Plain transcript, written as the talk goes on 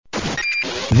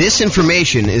This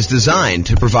information is designed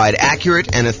to provide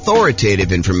accurate and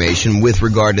authoritative information with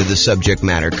regard to the subject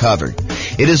matter covered.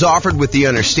 It is offered with the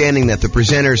understanding that the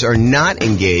presenters are not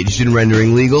engaged in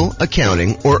rendering legal,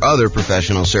 accounting, or other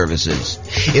professional services.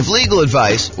 If legal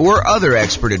advice or other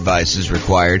expert advice is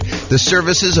required, the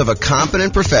services of a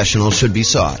competent professional should be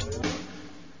sought.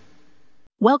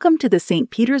 Welcome to the St.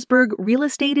 Petersburg Real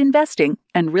Estate Investing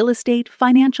and Real Estate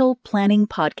Financial Planning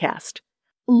Podcast.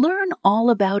 Learn all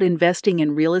about investing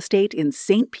in real estate in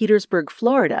St. Petersburg,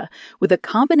 Florida, with a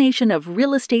combination of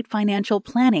real estate financial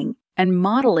planning and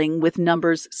modeling with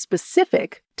numbers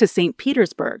specific to St.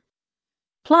 Petersburg.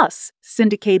 Plus,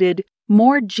 syndicated,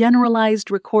 more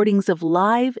generalized recordings of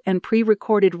live and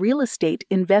pre-recorded real estate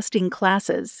investing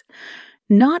classes,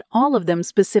 not all of them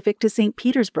specific to St.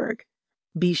 Petersburg.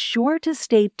 Be sure to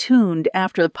stay tuned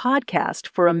after the podcast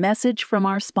for a message from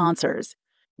our sponsors.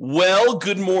 Well,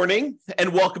 good morning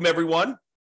and welcome, everyone.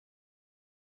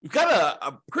 We've got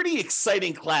a pretty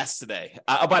exciting class today.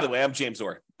 By the way, I'm James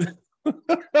Orr.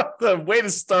 The way to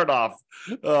start off.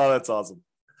 Oh, that's awesome.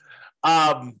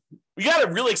 We got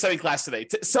a really exciting class today.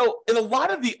 So in a lot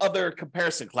of the other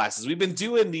comparison classes, we've been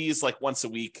doing these like once a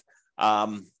week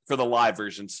for the live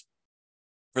versions.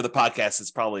 For the podcast,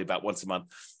 it's probably about once a month.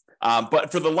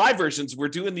 But for the live versions, we're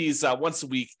doing these once a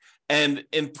week. And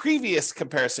in previous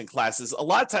comparison classes, a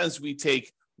lot of times we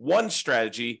take one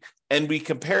strategy and we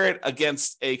compare it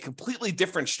against a completely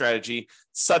different strategy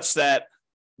such that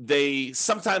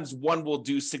sometimes one will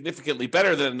do significantly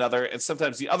better than another, and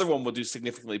sometimes the other one will do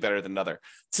significantly better than another.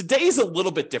 Today is a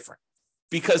little bit different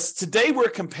because today we're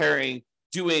comparing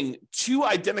doing two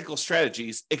identical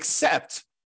strategies, except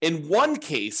in one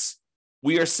case,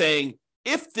 we are saying,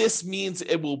 if this means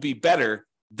it will be better,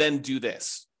 then do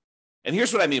this. And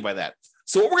here's what I mean by that.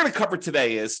 So what we're going to cover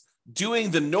today is doing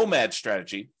the nomad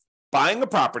strategy, buying a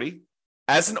property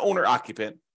as an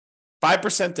owner-occupant,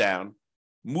 5% down,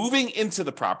 moving into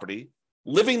the property,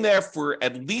 living there for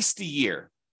at least a year.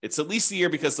 It's at least a year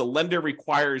because the lender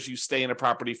requires you stay in a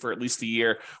property for at least a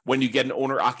year when you get an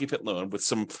owner-occupant loan, with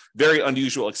some very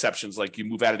unusual exceptions, like you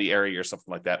move out of the area or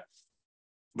something like that.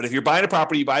 But if you're buying a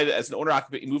property, you buy it as an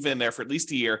owner-occupant, you move in there for at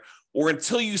least a year, or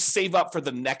until you save up for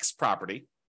the next property.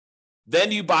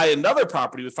 Then you buy another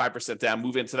property with 5% down,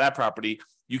 move into that property.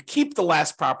 You keep the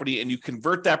last property and you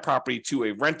convert that property to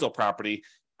a rental property.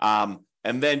 And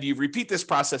then you repeat this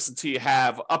process until you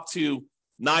have up to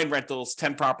 9 rentals,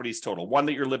 10 properties total, one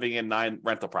that you're living in, 9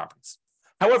 rental properties.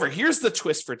 However, here's the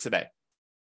twist for today.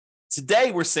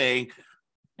 Today, we're saying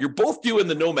you're both doing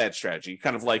the nomad strategy,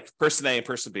 kind of like person A and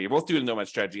person B. You're both doing the nomad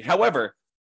strategy. However,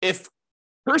 if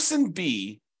person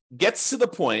B gets to the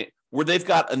point where they've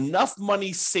got enough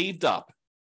money saved up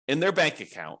in their bank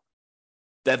account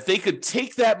that they could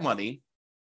take that money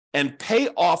and pay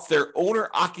off their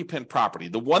owner-occupant property,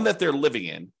 the one that they're living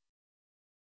in,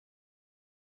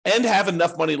 and have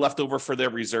enough money left over for their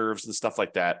reserves and stuff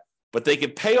like that, but they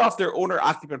can pay off their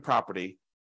owner-occupant property.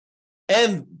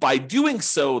 And by doing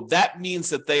so, that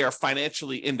means that they are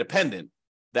financially independent,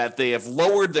 that they have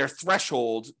lowered their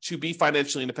threshold to be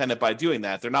financially independent by doing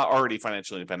that. They're not already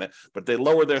financially independent, but they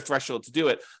lower their threshold to do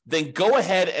it. Then go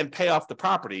ahead and pay off the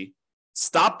property,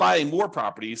 stop buying more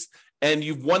properties, and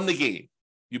you've won the game.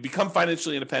 You become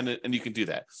financially independent and you can do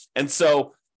that. And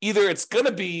so either it's going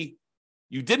to be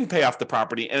you didn't pay off the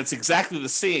property and it's exactly the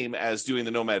same as doing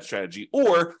the nomad strategy,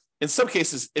 or in some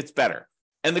cases, it's better.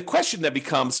 And the question that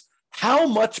becomes, how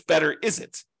much better is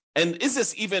it? And is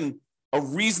this even a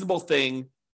reasonable thing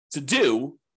to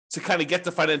do to kind of get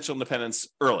to financial independence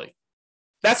early?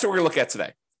 That's what we're going to look at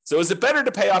today. So is it better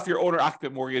to pay off your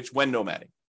owner-occupant mortgage when nomading?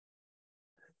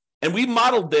 And we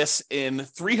modeled this in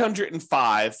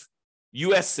 305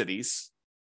 U.S. cities,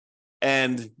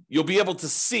 and you'll be able to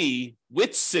see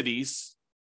which cities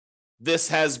this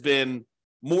has been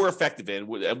more effective in,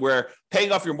 where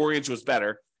paying off your mortgage was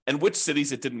better, and which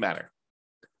cities it didn't matter.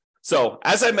 So,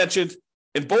 as I mentioned,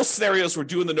 in both scenarios, we're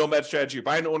doing the nomad strategy. You're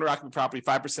buying an owner-occupant property,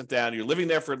 5% down. You're living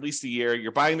there for at least a year.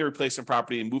 You're buying the replacement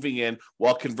property and moving in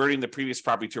while converting the previous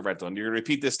property to a rental. And you're going to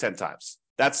repeat this 10 times.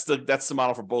 That's the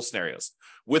model for both scenarios.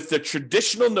 With the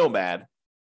traditional nomad,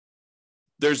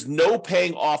 there's no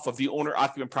paying off of the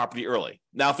owner-occupant property early.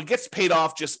 Now, if it gets paid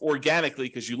off just organically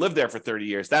because you lived there for 30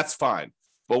 years, that's fine.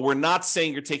 But we're not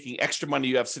saying you're taking extra money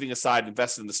you have sitting aside,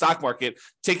 invested in the stock market,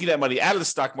 taking that money out of the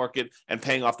stock market and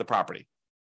paying off the property.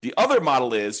 The other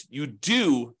model is you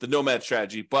do the nomad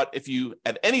strategy, but if you,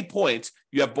 at any point,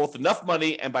 you have both enough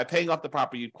money and by paying off the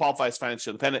property, you qualify as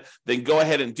financially independent, then go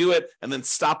ahead and do it and then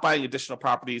stop buying additional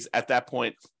properties at that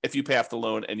point if you pay off the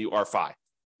loan and you are fine.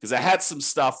 Because I had some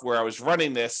stuff where I was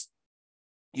running this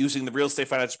using the Real Estate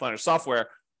Financial Planner software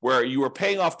where you were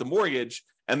paying off the mortgage,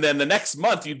 and then the next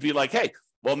month you'd be like, hey,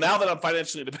 well, now that I'm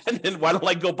financially independent, why don't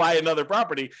I go buy another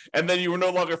property? And then you were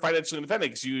no longer financially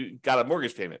independent because you got a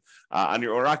mortgage payment on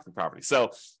your owner-occupant property.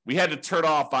 So we had to turn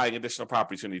off buying additional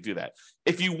properties when you do that.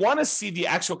 If you want to see the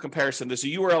actual comparison, there's a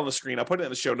URL on the screen. I'll put it in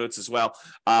the show notes as well.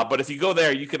 But if you go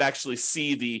there, you could actually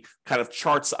see the kind of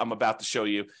charts I'm about to show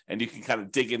you, and you can kind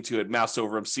of dig into it, mouse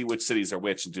over them, see which cities are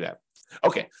which, and do that.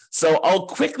 Okay, so I'll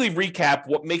quickly recap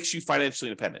what makes you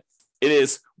financially independent. It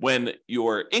is when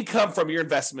your income from your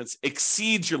investments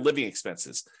exceeds your living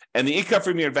expenses. And the income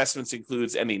from your investments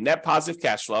includes any net positive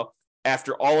cash flow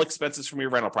after all expenses from your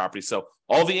rental property. So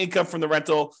all the income from the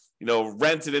rental,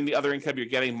 rent and any other income you're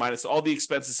getting minus all the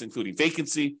expenses, including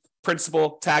vacancy,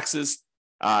 principal, taxes,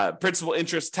 principal,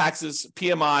 interest, taxes,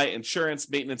 PMI,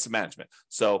 insurance, maintenance, and management.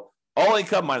 So all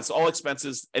income minus all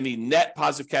expenses, any net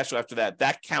positive cash flow after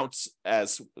that counts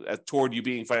as toward you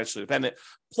being financially independent,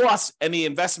 plus any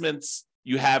investments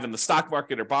you have in the stock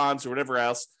market or bonds or whatever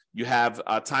else you have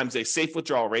times a safe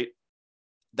withdrawal rate.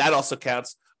 That also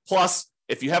counts. Plus,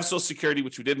 if you have Social Security,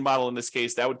 which we didn't model in this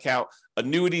case, that would count.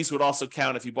 Annuities would also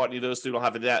count if you bought any of those. We don't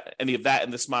have any of that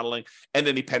in this modeling, and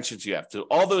any pensions you have. So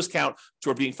all those count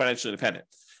toward being financially independent.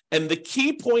 And the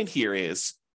key point here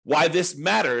is why this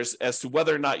matters as to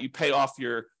whether or not you pay off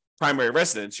your primary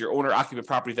residence, your owner-occupant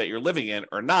property that you're living in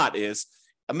or not, is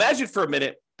imagine for a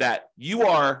minute that you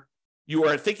are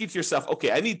thinking to yourself,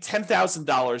 okay, I need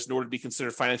 $10,000 in order to be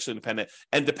considered financially independent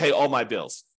and to pay all my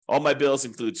bills. All my bills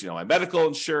includes, my medical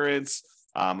insurance,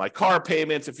 my car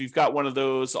payments, if you've got one of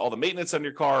those, all the maintenance on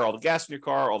your car, all the gas in your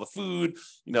car, all the food,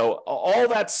 all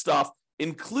that stuff,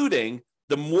 including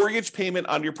the mortgage payment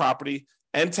on your property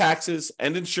and taxes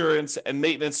and insurance and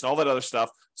maintenance and all that other stuff.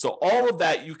 So all of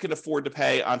that you can afford to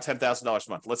pay on $10,000 a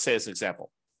month, let's say as an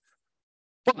example.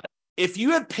 But if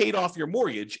you had paid off your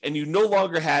mortgage and you no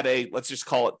longer had let's just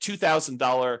call it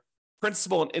 $2,000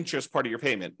 principal and interest part of your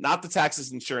payment, not the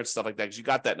taxes, insurance, stuff like that, because you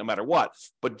got that no matter what,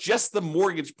 but just the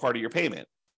mortgage part of your payment,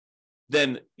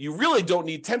 then you really don't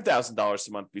need $10,000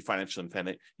 a month to be financially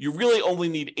independent. You really only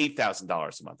need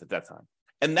 $8,000 a month at that time.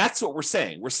 And that's what we're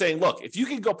saying. We're saying, look, if you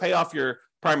can go pay off your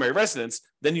primary residence,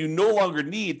 then you no longer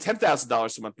need $10,000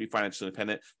 a month to be financially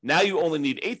independent. Now you only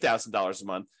need $8,000 a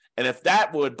month. And if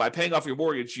that would, by paying off your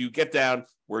mortgage, you get down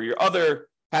where your other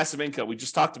passive income we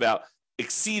just talked about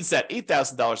exceeds that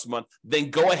 $8,000 a month, then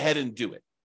go ahead and do it.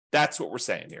 That's what we're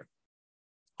saying here.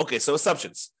 Okay, so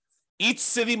assumptions. Each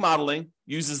city modeling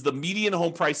uses the median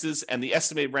home prices and the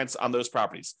estimated rents on those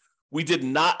properties. We did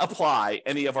not apply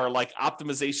any of our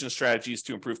optimization strategies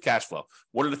to improve cash flow.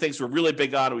 One of the things we're really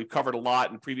big on, and we've covered a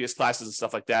lot in previous classes and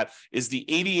stuff like that, is the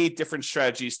 88 different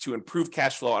strategies to improve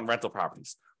cash flow on rental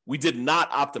properties. We did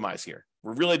not optimize here.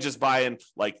 We're really just buying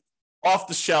off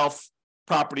the shelf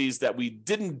properties that we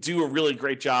didn't do a really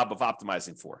great job of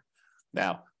optimizing for.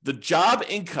 Now, the job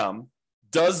income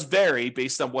does vary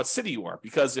based on what city you are,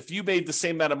 because if you made the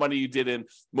same amount of money you did in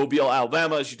Mobile,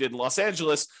 Alabama as you did in Los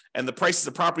Angeles, and the prices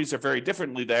of properties are very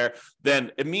differently there,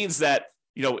 then it means that,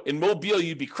 in Mobile,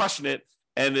 you'd be crushing it,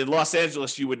 and in Los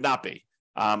Angeles, you would not be.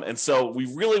 And so we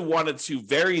really wanted to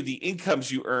vary the incomes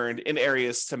you earned in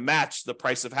areas to match the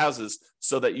price of houses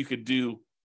so that you could do,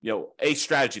 a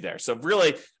strategy there. So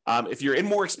really, if you're in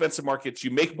more expensive markets,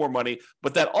 you make more money,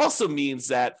 but that also means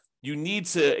that you need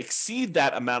to exceed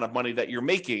that amount of money that you're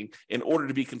making in order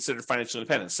to be considered financially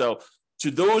independent. So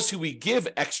to those who we give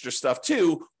extra stuff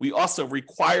to, we also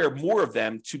require more of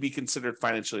them to be considered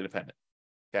financially independent.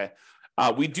 Okay.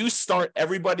 We do start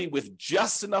everybody with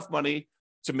just enough money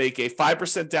to make a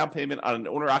 5% down payment on an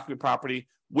owner-occupant property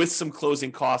with some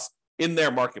closing costs in their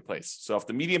marketplace. So if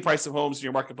the median price of homes in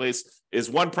your marketplace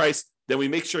is one price, then we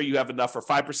make sure you have enough for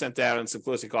 5% down and some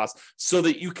closing costs so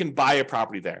that you can buy a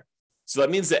property there. So that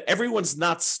means that everyone's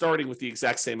not starting with the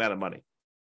exact same amount of money.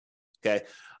 Okay.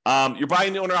 You're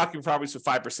buying the owner-occupant properties with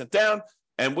 5% down,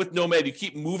 and with Nomad, you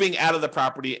keep moving out of the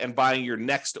property and buying your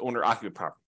next owner-occupant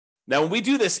property. Now, when we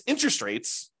do this, the interest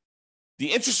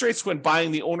rates when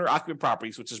buying the owner-occupant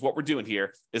properties, which is what we're doing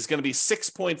here, is going to be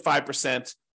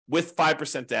 6.5% with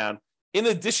 5% down. In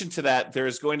addition to that, there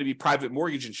is going to be private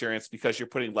mortgage insurance because you're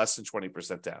putting less than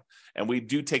 20% down. And we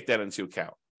do take that into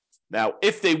account. Now,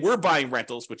 if they were buying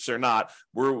rentals, which they're not,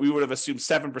 we would have assumed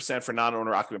 7% for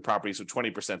non-owner occupant properties with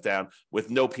 20% down with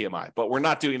no PMI. But we're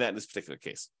not doing that in this particular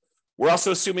case. We're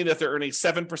also assuming that they're earning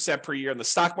 7% per year in the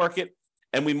stock market.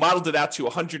 And we modeled it out to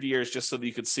 100 years just so that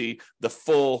you could see the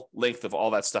full length of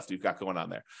all that stuff that you've got going on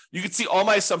there. You can see all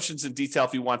my assumptions in detail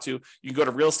if you want to. You can go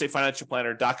to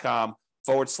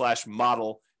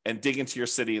realestatefinancialplanner.com/model and dig into your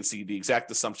city and see the exact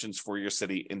assumptions for your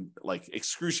city in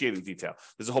excruciating detail.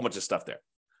 There's a whole bunch of stuff there.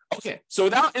 Okay, so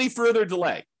without any further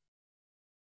delay,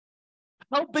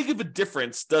 how big of a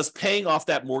difference does paying off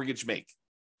that mortgage make?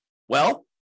 Well,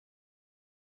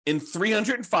 in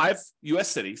 305 US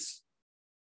cities,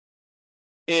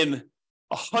 in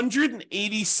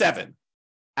 187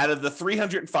 out of the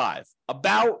 305,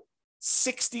 about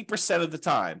 60% of the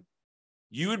time,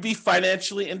 you would be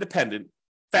financially independent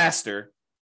faster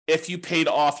if you paid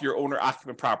off your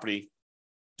owner-occupant property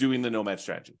doing the nomad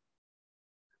strategy.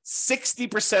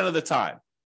 60% of the time,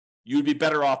 you would be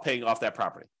better off paying off that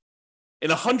property. In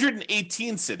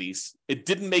 118 cities, it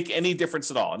didn't make any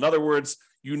difference at all. In other words,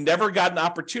 you never got an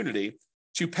opportunity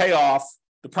to pay off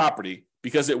the property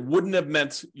because it wouldn't have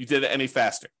meant you did it any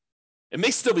faster. It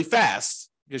may still be fast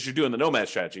because you're doing the nomad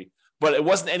strategy, but it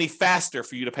wasn't any faster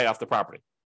for you to pay off the property.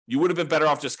 You would have been better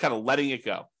off just kind of letting it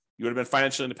go. You would have been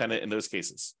financially independent in those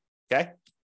cases, okay?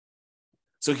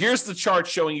 So here's the chart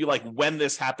showing you like when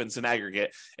this happens in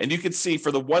aggregate. And you can see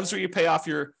for the ones where you pay off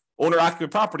your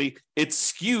owner-occupant property, it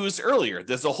skews earlier.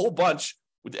 There's a whole bunch.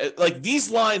 Like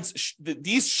these lines,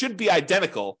 these should be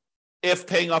identical if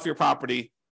paying off your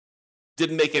property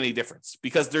didn't make any difference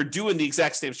because they're doing the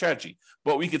exact same strategy.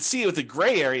 But we could see with the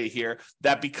gray area here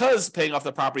that because paying off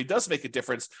the property does make a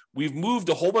difference, we've moved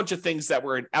a whole bunch of things that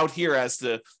were out here as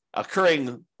the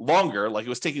occurring longer, like it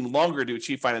was taking longer to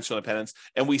achieve financial independence,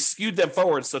 and we skewed them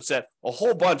forward such that a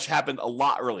whole bunch happened a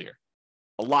lot earlier,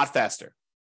 a lot faster.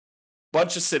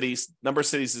 Bunch of cities, number of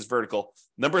cities is vertical,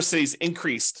 number of cities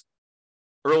increased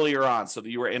earlier on so that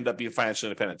you end up being financially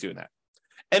independent doing that.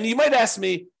 And you might ask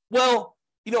me, well,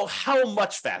 how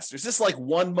much faster? Is this like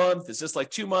 1 month? Is this like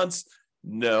 2 months?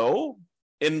 No.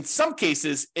 In some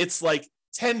cases, it's like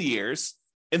 10 years.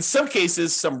 In some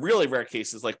cases, some really rare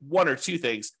cases, like 1 or 2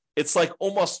 things, it's like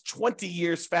almost 20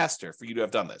 years faster for you to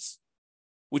have done this,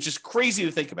 which is crazy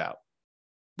to think about.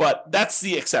 But that's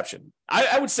the exception.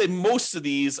 I would say most of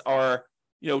these are,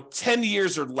 10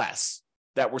 years or less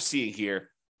that we're seeing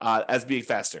here as being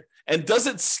faster. And does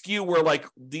it skew where like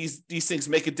these things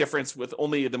make a difference with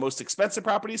only the most expensive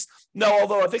properties? No,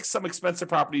 although I think some expensive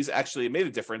properties actually made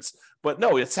a difference. But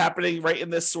no, it's happening right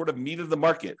in this sort of meat of the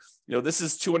market. This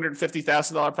is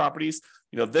 $250,000 properties.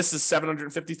 This is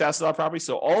 $750,000 properties.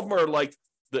 So all of them are like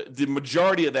the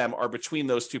majority of them are between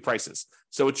those two prices.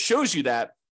 So it shows you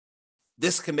that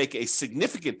this can make a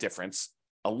significant difference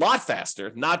a lot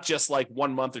faster, not just like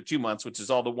 1 month or 2 months, which is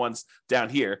all the ones down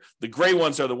here. The gray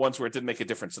ones are the ones where it didn't make a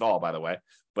difference at all, by the way.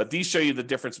 But these show you the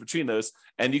difference between those.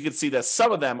 And you can see that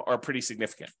some of them are pretty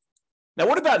significant. Now,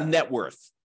 what about net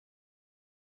worth?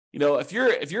 If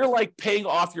you're like paying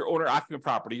off your owner-occupant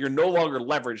property, you're no longer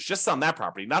leveraged just on that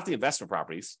property, not the investment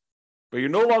properties, but you're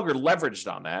no longer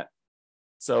leveraged on that.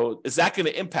 So is that going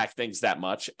to impact things that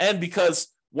much? And because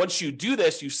once you do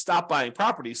this, you stop buying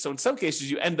properties. So in some cases,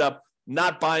 you end up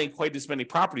not buying quite as many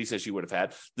properties as you would have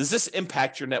had. Does this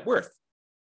impact your net worth?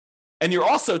 And you're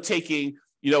also taking,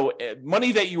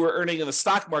 money that you were earning in the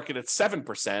stock market at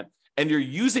 7%, and you're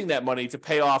using that money to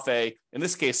pay off in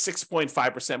this case,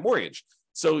 6.5% mortgage.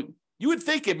 So you would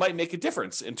think it might make a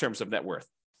difference in terms of net worth.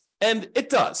 And it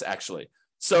does, actually.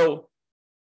 So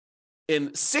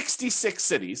in 66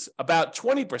 cities, about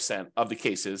 20% of the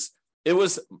cases, it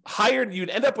was higher.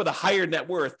 You'd end up with a higher net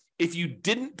worth if you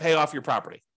didn't pay off your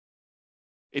property.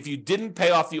 If you didn't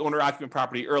pay off the owner-occupant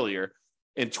property earlier,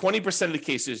 in 20% of the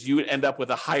cases, you would end up with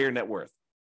a higher net worth.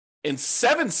 In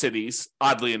 7 cities,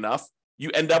 oddly enough, you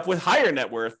end up with higher net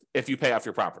worth if you pay off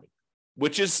your property,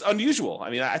 which is unusual. I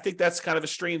mean, I think that's kind of a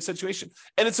strange situation.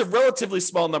 And it's a relatively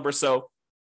small number, so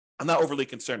I'm not overly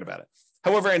concerned about it.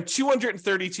 However, in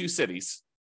 232 cities,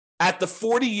 at the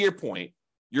 40-year point,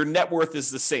 your net worth is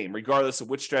the same, regardless of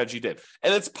which strategy you did.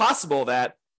 And it's possible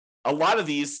that a lot of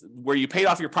these where you paid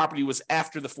off your property was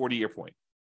after the 40-year point,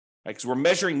 right? Because we're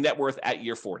measuring net worth at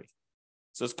year 40.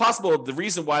 So it's possible the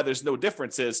reason why there's no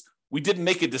difference is we didn't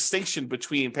make a distinction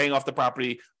between paying off the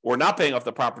property or not paying off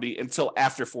the property until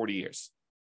after 40 years.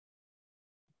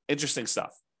 Interesting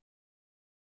stuff.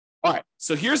 All right,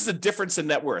 so here's the difference in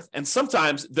net worth. And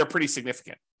sometimes they're pretty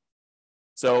significant.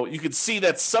 So you can see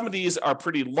that some of these are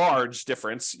pretty large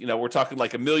difference. We're talking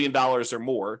like $1 million or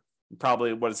more.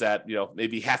 Probably, what is that?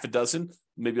 Maybe half a dozen,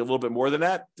 maybe a little bit more than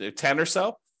that, 10 or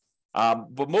so.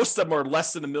 But most of them are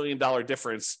less than $1 million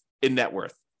difference in net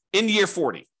worth in year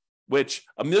 40, which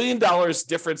 $1 million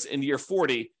difference in year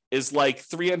 40 is like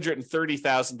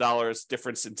 $330,000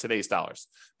 difference in today's dollars.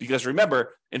 Because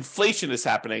remember, inflation is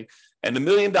happening, and $1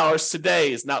 million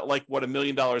today is not like what $1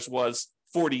 million was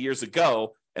 40 years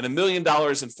ago, and $1 million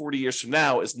in 40 years from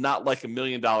now is not like $1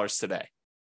 million today.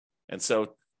 And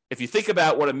so if you think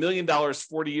about what $1 million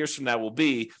 40 years from now will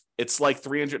be, it's like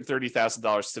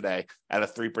 $330,000 today at a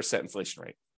 3% inflation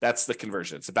rate. That's the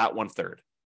conversion. It's about 1/3.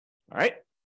 All right.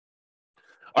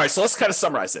 All right. So let's kind of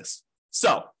summarize this.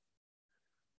 So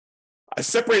I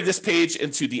separated this page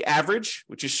into the average,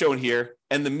 which is shown here,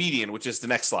 and the median, which is the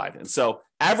next slide. And so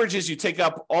average is you take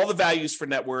up all the values for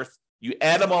net worth, you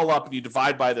add them all up, and you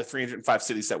divide by the 305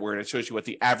 cities that we're in. It shows you what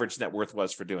the average net worth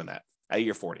was for doing that at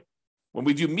year 40. When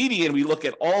we do median, we look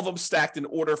at all of them stacked in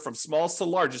order from smallest to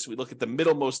largest. We look at the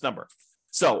middlemost number.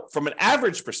 So from an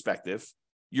average perspective,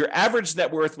 your average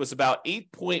net worth was about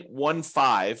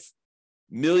 $8.15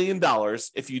 million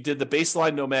if you did the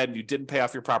baseline nomad and you didn't pay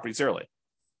off your properties early.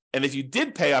 And if you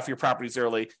did pay off your properties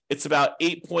early, it's about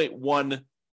 8.11.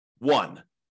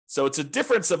 So it's a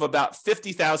difference of about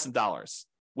 $50,000,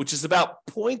 which is about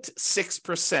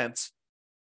 0.6%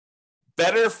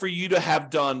 better for you to have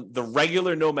done the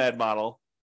regular nomad model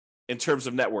in terms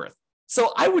of net worth.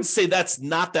 So I would say that's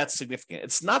not that significant.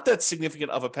 It's not that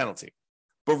significant of a penalty.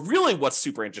 But really what's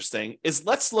super interesting is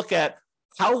let's look at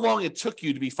how long it took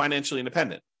you to be financially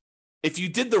independent. If you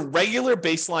did the regular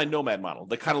baseline nomad model,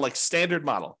 the kind of like standard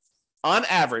model, on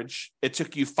average, it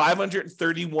took you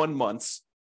 531 months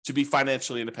to be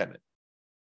financially independent.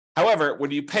 However,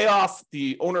 when you pay off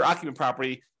the owner-occupant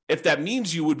property, if that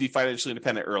means you would be financially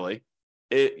independent early,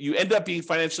 you end up being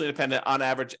financially independent on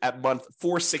average at month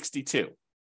 462.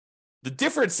 The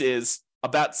difference is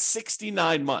about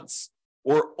 69 months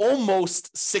or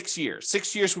almost 6 years.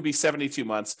 6 years would be 72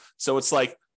 months. So it's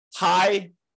like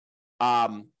high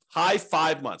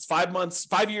 5 months,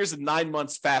 5 years and 9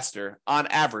 months faster on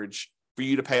average for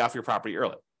you to pay off your property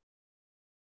early.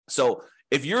 So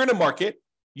if you're in a market,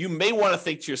 you may want to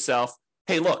think to yourself,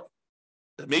 hey, look,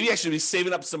 maybe I should be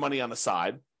saving up some money on the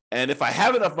side. And if I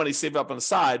have enough money saved up on the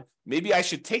side, maybe I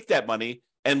should take that money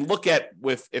and look at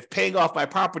if paying off my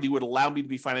property would allow me to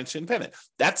be financially independent.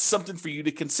 That's something for you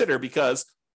to consider because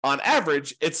on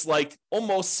average, it's like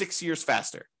almost 6 years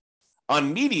faster.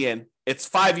 On median, it's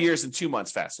 5 years and 2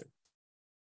 months faster.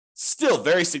 Still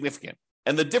very significant.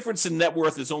 And the difference in net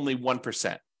worth is only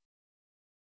 1%.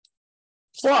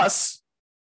 Plus,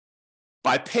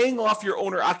 by paying off your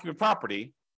owner-occupant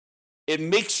property, it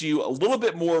makes you a little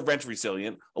bit more rent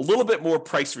resilient, a little bit more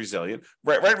price resilient.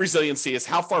 Rent resiliency is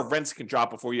how far rents can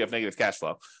drop before you have negative cash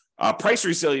flow. Price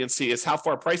resiliency is how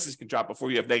far prices can drop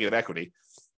before you have negative equity.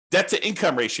 Debt to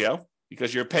income ratio,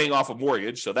 because you're paying off a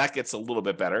mortgage, so that gets a little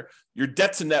bit better. Your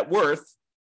debt to net worth,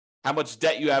 how much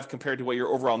debt you have compared to what your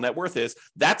overall net worth is,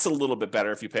 that's a little bit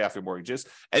better if you pay off your mortgages.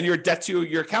 And your debt to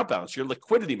your account balance, your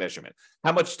liquidity measurement,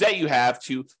 how much debt you have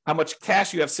to how much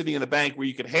cash you have sitting in the bank where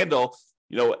you can handle,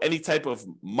 any type of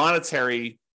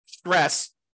monetary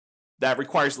stress that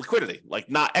requires liquidity, like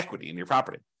not equity in your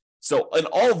property. So in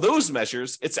all those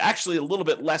measures, it's actually a little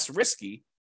bit less risky.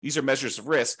 These are measures of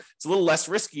risk. It's a little less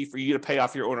risky for you to pay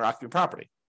off your owner-occupant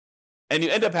property. And you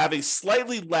end up having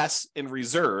slightly less in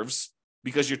reserves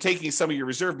because you're taking some of your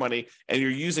reserve money and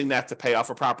you're using that to pay off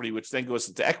a property, which then goes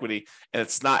into equity, and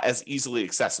it's not as easily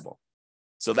accessible.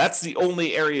 So that's the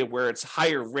only area where it's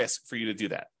higher risk for you to do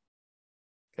that.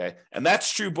 Okay. And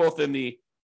that's true both in the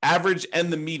average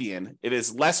and the median. It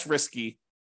is less risky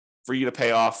for you to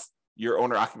pay off your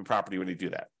owner-occupant property when you do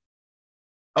that.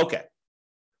 Okay.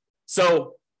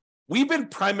 So we've been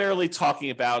primarily talking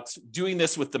about doing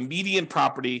this with the median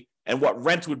property and what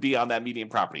rent would be on that median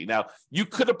property. Now, you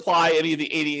could apply any of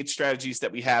the 88 strategies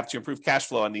that we have to improve cash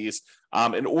flow on these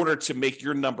in order to make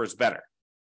your numbers better.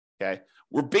 Okay.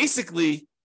 We're basically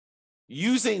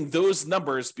using those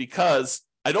numbers because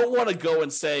I don't want to go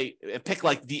and say and pick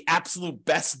like the absolute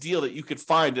best deal that you could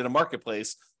find in a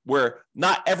marketplace where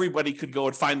not everybody could go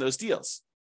and find those deals.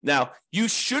 Now, you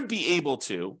should be able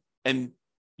to, and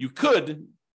you could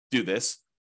do this,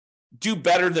 do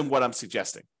better than what I'm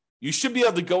suggesting. You should be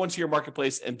able to go into your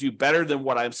marketplace and do better than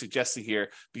what I'm suggesting here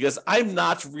because I'm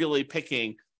not really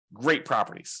picking great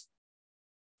properties.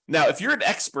 Now, if you're an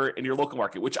expert in your local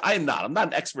market, which I am not, I'm not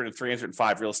an expert in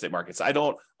 305 real estate markets. I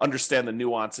don't understand the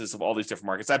nuances of all these different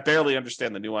markets. I barely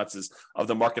understand the nuances of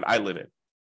the market I live in.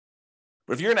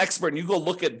 But if you're an expert and you go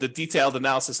look at the detailed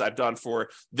analysis I've done for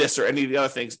this or any of the other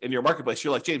things in your marketplace,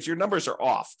 you're like, James, your numbers are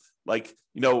off. Like,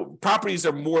 properties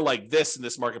are more like this in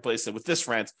this marketplace than with this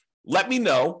rent. Let me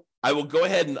know. I will go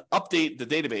ahead and update the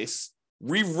database,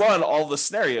 rerun all the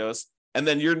scenarios, and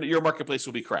then your marketplace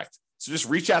will be correct. So just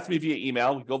reach out to me via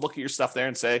email, go look at your stuff there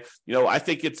and say, I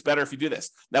think it's better if you do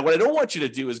this. Now, what I don't want you to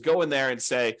do is go in there and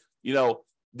say,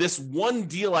 this one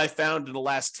deal I found in the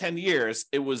last 10 years,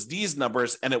 it was these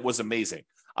numbers and it was amazing.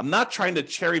 I'm not trying to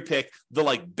cherry pick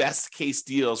the best case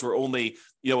deals where only,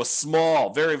 a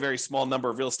small, very, very small number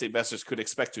of real estate investors could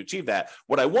expect to achieve that.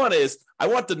 What I want is I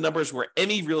want the numbers where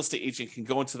any real estate agent can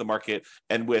go into the market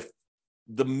and with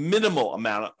the minimal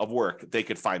amount of work they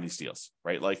could find these deals,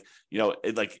 right? Like,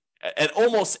 like at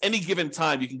almost any given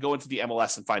time, you can go into the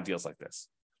MLS and find deals like this.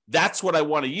 That's what I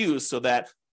want to use so that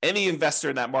any investor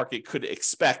in that market could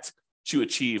expect to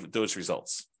achieve those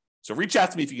results. So reach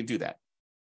out to me if you can do that.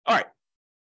 All right.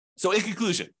 So in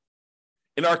conclusion,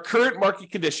 in our current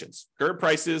market conditions, current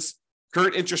prices,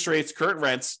 current interest rates, current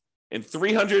rents in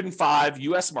 305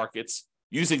 US markets,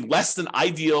 using less than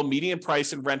ideal median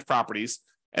price and rent properties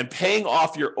and paying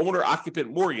off your owner-occupant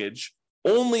mortgage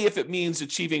only if it means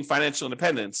achieving financial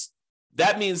independence,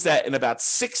 that means that in about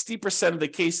 60% of the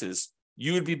cases,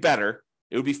 you would be better.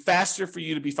 It would be faster for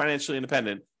you to be financially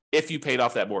independent if you paid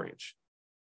off that mortgage.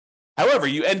 However,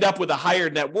 you end up with a higher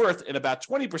net worth in about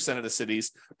 20% of the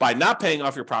cities by not paying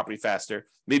off your property faster,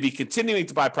 maybe continuing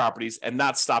to buy properties and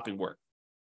not stopping work.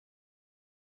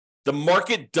 The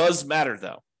market does matter,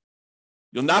 though.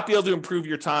 You'll not be able to improve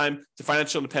your time to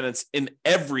financial independence in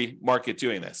every market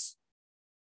doing this.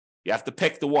 You have to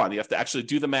pick the one. You have to actually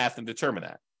do the math and determine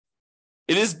that.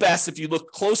 It is best if you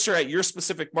look closer at your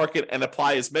specific market and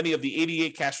apply as many of the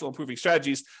 88 cash flow improving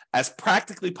strategies as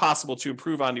practically possible to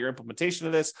improve on your implementation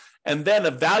of this, and then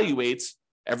evaluate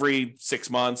every 6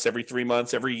 months, every 3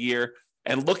 months, every year,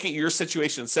 and look at your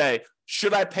situation and say,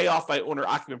 should I pay off my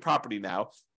owner-occupant property now?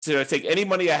 Should I take any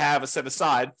money I have and set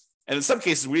aside? And in some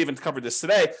cases, we even covered this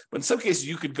today, but in some cases,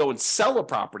 you could go and sell a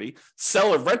property,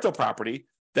 sell a rental property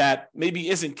that maybe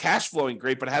isn't cash flowing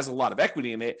great, but has a lot of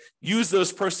equity in it. Use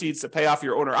those proceeds to pay off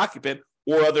your owner-occupant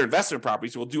or other investment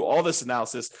properties. We'll do all this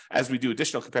analysis as we do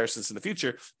additional comparisons in the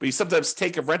future. But you sometimes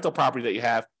take a rental property that you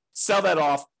have, sell that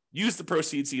off, use the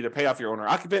proceeds to either pay off your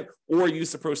owner-occupant or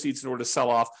use the proceeds in order to sell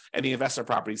off any investment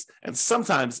properties. And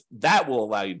sometimes that will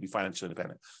allow you to be financially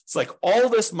independent. It's like all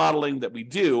this modeling that we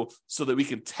do so that we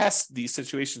can test these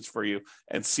situations for you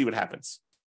and see what happens.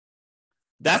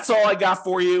 That's all I got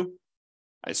for you.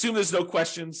 I assume there's no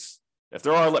questions. If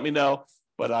there are, let me know.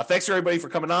 But thanks everybody for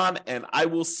coming on, and I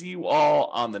will see you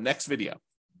all on the next video.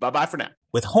 Bye-bye for now.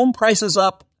 With home prices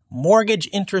up, mortgage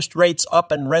interest rates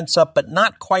up, and rents up, but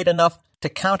not quite enough to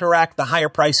counteract the higher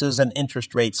prices and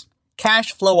interest rates,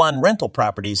 cash flow on rental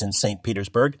properties in St.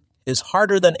 Petersburg is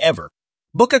harder than ever.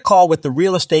 Book a call with the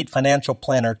Real Estate Financial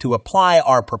Planner to apply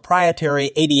our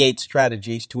proprietary 88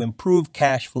 strategies to improve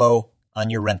cash flow on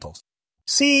your rentals.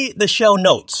 See the show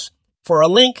notes for a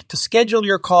link to schedule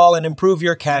your call and improve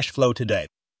your cash flow today.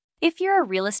 If you're a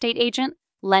real estate agent,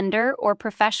 lender, or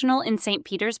professional in St.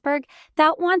 Petersburg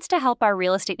that wants to help our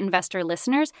real estate investor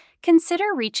listeners, consider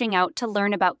reaching out to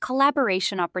learn about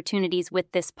collaboration opportunities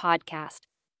with this podcast.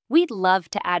 We'd love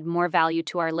to add more value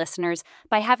to our listeners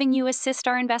by having you assist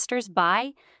our investors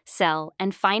buy, sell,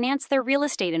 and finance their real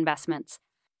estate investments.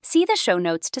 See the show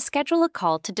notes to schedule a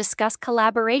call to discuss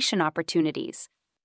collaboration opportunities.